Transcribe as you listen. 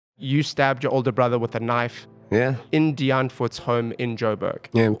you stabbed your older brother with a knife Yeah. in Die Antwoord's home in Joburg.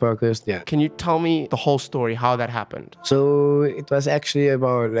 Yeah, in Parkhurst, yeah. Can you tell me the whole story, how that happened? So it was actually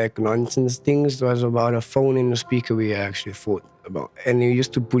about like nonsense things. It was about a phone in the speaker we actually fought about. And he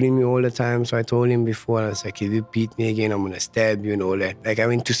used to bully me all the time. So I told him before, I was like, if you beat me again, I'm going to stab you and all that. Like I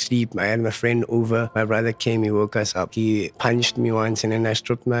went to sleep. I had my friend over. My brother came, he woke us up. He punched me once and then I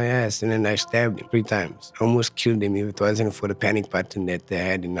stripped my ass and then I stabbed him 3 times. I almost killed him if it wasn't for the panic button that they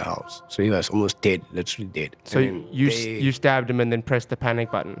had in the house. So he was almost dead, literally dead. So you stabbed him and then pressed the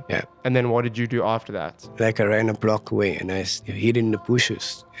panic button? Yeah. And then what did you do after that? Like I ran a block away and I hid in the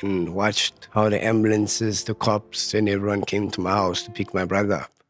bushes and watched how the ambulances, the cops and everyone came to my house to pick my brother up.